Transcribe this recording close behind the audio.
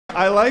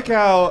I like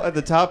how at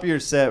the top of your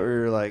set where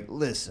you're like,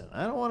 listen,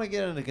 I don't want to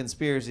get into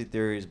conspiracy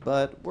theories,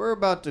 but we're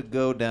about to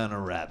go down a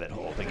rabbit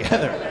hole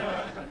together.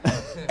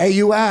 Hey,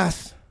 you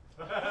asked.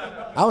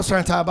 I was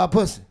trying to talk about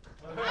pussy.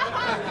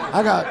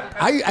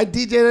 I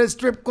DJ'd at a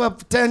strip club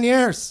for 10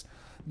 years.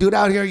 Dude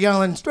out here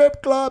yelling,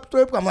 strip club,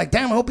 strip club. I'm like,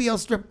 damn, I hope he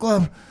yells strip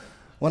club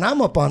when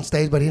I'm up on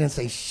stage, but he didn't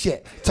say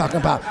shit. Talking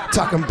about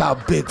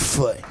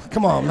Bigfoot.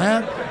 Come on,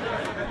 man.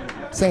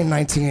 This ain't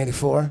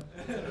 1984.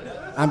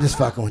 I'm just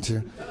fucking with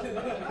you.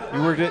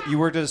 You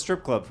worked at a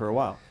strip club for a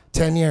while.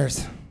 10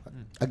 years.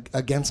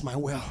 Against my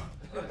will.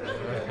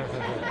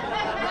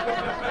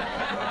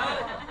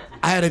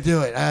 I had to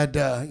do it. I had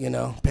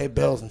to, pay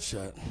bills and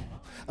shit.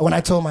 When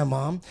I told my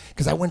mom,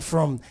 because I went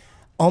from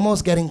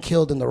almost getting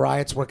killed in the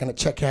riots, working at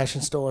check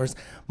cashing stores,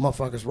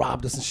 motherfuckers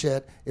robbed us and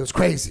shit. It was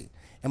crazy.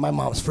 And my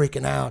mom was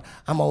freaking out.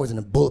 I'm always in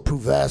a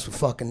bulletproof vest with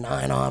fucking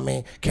 9 on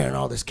me, carrying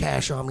all this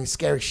cash on me,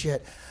 scary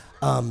shit.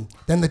 Then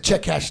the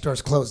check cash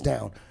stores closed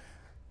down.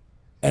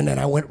 And then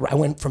I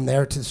went from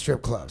there to the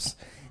strip clubs.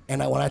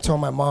 And when I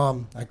told my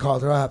mom, I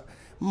called her up.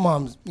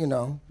 Mom's,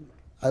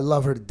 I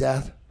love her to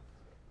death.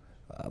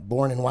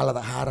 Born in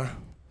Guadalajara.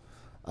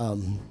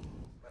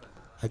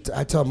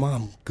 I told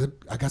Mom,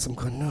 I got some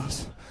good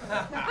news.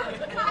 I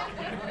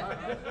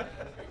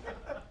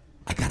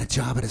got a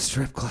job at a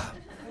strip club.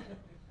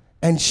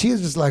 And she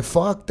was just like,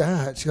 fuck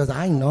that. She goes,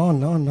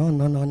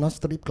 no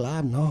strip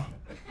club, no.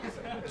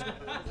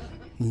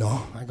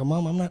 No. I go,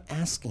 Mom, I'm not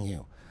asking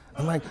you.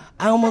 I'm like,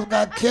 I almost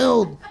got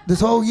killed this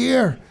whole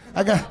year.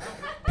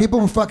 People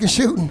were fucking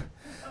shooting.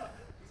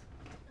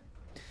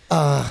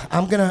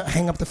 I'm gonna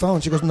hang up the phone.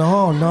 She goes,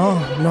 no. I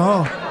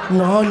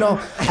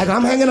go,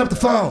 I'm hanging up the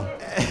phone.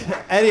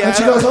 Eddie, and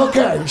she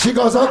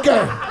goes,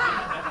 okay.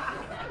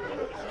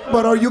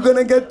 But are you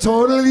gonna get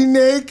totally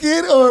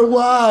naked or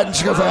what? And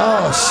she goes,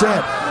 oh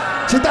shit.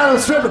 She thought I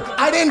was stripping.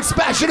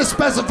 I should have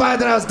specified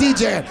that I was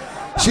DJing.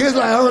 She was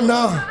like, oh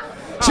no.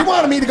 She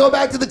wanted me to go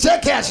back to the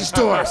check cashing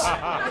stores.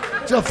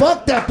 She goes,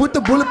 fuck that, put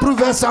the bulletproof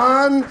vest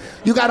on.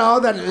 You got a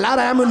lot of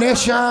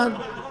ammunition.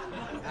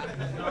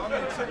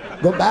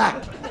 Go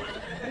back.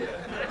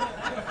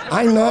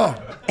 I know.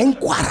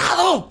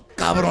 Encuadrado,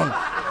 cabrón.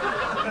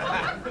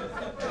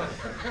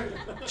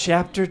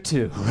 Chapter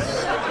 2.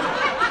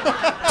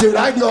 Dude,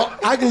 I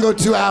can go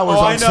 2 hours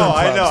on strip clubs.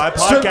 I know. I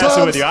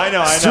podcasted with you. I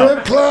know.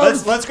 Strip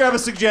clubs. Let's grab a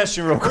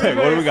suggestion real quick.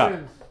 What do we got?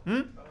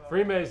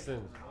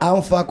 Freemasons. I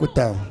don't fuck with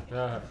them.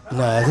 No,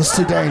 this is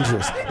too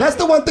dangerous. That's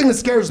the one thing that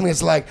scares me.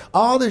 It's like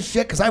all this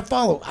shit, because I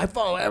follow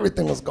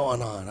everything that's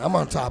going on. I'm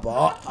on top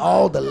of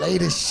all the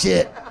latest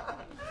shit.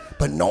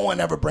 But no one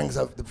ever brings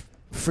up the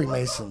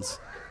Freemasons.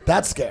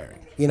 That's scary.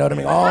 You know what I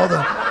mean? All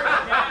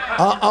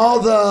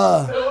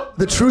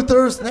the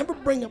truthers never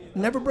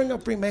bring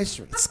up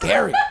Freemasonry. It's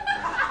scary.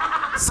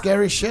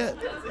 Scary shit.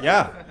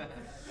 Yeah.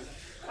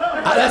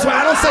 That's why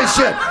I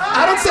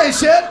don't say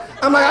shit.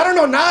 I'm like, I don't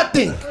know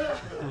nothing.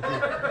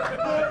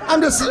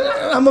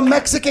 I'm a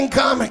Mexican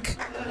comic.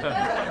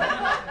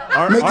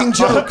 Making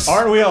jokes.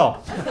 Aren't we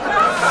all?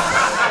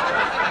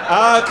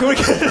 Can we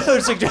get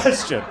another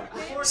suggestion?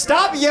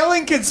 Stop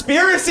yelling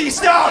conspiracy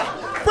stuff!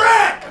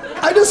 Frick!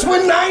 I just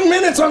went 9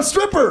 minutes on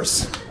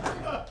strippers.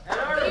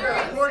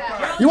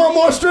 You want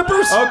more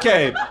strippers?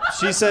 Okay,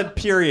 she said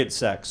period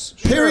sex.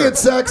 Period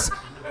sex.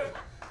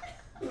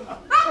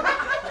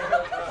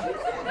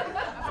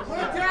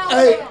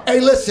 Hey,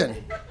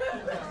 listen.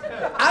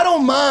 I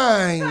don't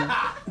mind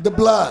the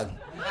blood.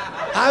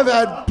 I've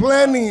had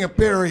plenty of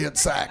period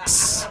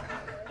sex.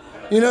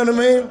 You know what I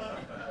mean?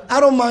 I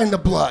don't mind the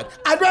blood.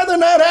 I'd rather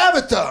not have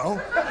it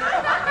though.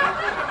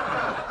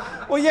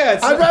 Well, yeah.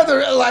 I'd rather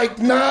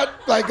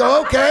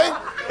go okay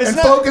and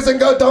focus and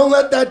go. Don't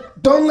let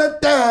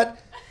that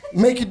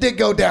make your dick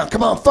go down.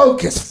 Come on,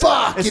 focus.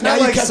 Fuck. It's not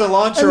like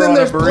cilantro on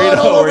a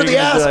burrito where you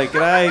can be like,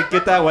 can I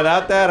get that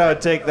without that? I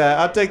would take that.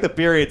 I'll take the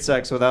period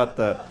sex without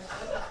the.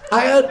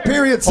 I had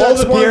period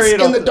sex once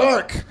in the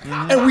dark,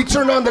 and we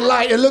turned on the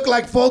light. It looked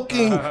like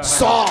fucking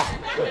Saw.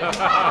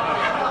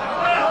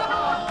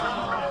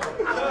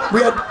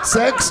 We had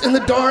sex in the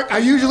dark. I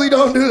usually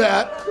don't do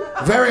that.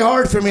 Very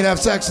hard for me to have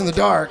sex in the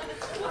dark.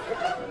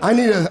 I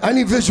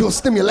need visual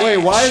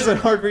stimulation. Wait, why is it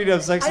hard for you to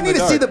have sex in the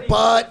dark? I need to see the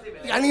butt.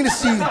 I need to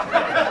see.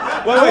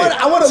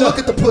 I want to look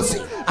at the pussy.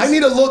 I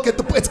need to look at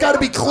the. It's got to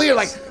be clear.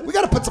 Like we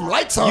got to put some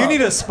lights on. You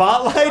need a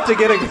spotlight to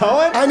get it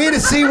going. I need to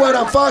see what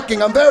I'm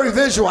fucking. I'm very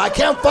visual. I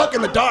can't fuck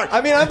in the dark.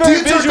 I mean, I'm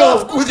very visual. Do you jerk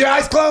off with your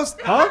eyes closed?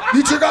 Huh?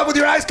 You jerk off with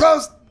your eyes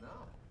closed?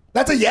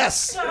 That's a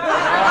yes.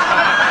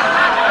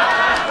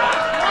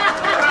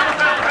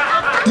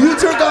 You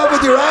jerk off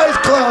with your eyes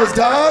closed,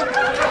 dog.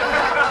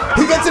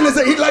 He gets in his.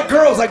 He like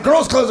girls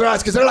close their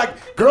eyes because they're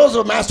like girls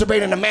will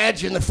masturbate and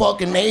imagine the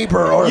fucking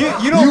neighbor or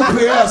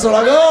UPS. They're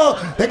like,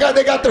 oh, they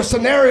got their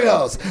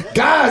scenarios.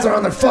 Guys are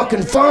on their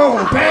fucking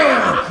phone.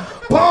 Bam,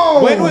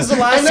 boom. When was the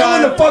last time? And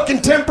then when the fucking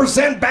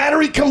 10%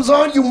 battery comes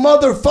on, you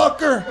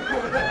motherfucker.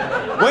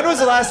 When was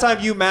the last time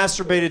you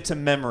masturbated to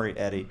memory,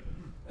 Eddie?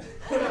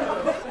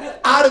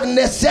 Out of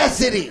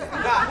necessity.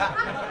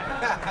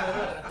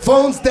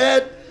 Phone's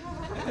dead.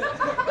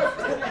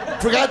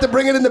 Forgot to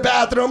bring it in the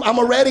bathroom. I'm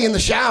already in the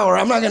shower.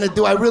 I'm not gonna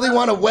do. I really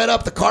want to wet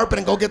up the carpet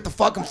and go get the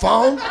fucking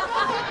phone?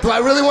 Do I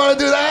really want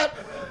to do that?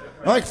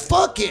 I'm like,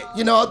 fuck it.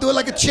 You know, I'll do it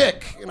like a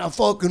chick. And I'll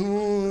fucking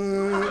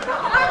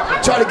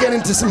try to get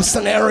into some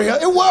scenario.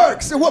 It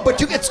works. But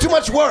it's too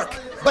much work.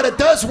 But it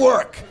does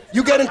work.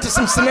 You get into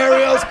some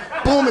scenarios,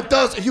 boom, it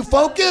does. If you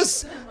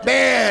focus,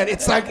 man,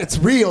 it's like, it's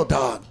real,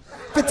 dog.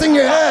 If it's in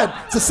your head,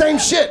 it's the same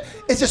shit.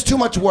 It's just too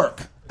much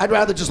work. I'd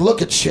rather just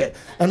look at shit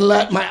and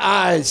let my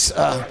eyes,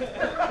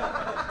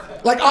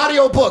 like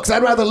audiobooks,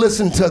 I'd rather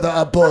listen to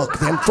the book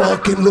than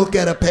fucking look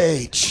at a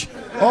page.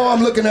 Oh,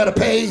 I'm looking at a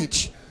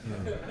page.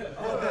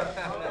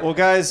 Well,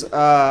 guys,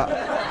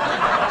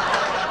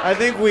 I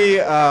think we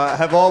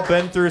have all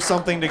been through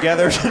something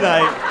together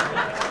tonight.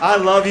 I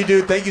love you,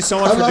 dude. Thank you so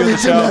much for doing the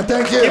show. I love you too,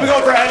 man. Thank you. Keep it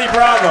going for Eddie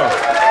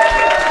Bravo.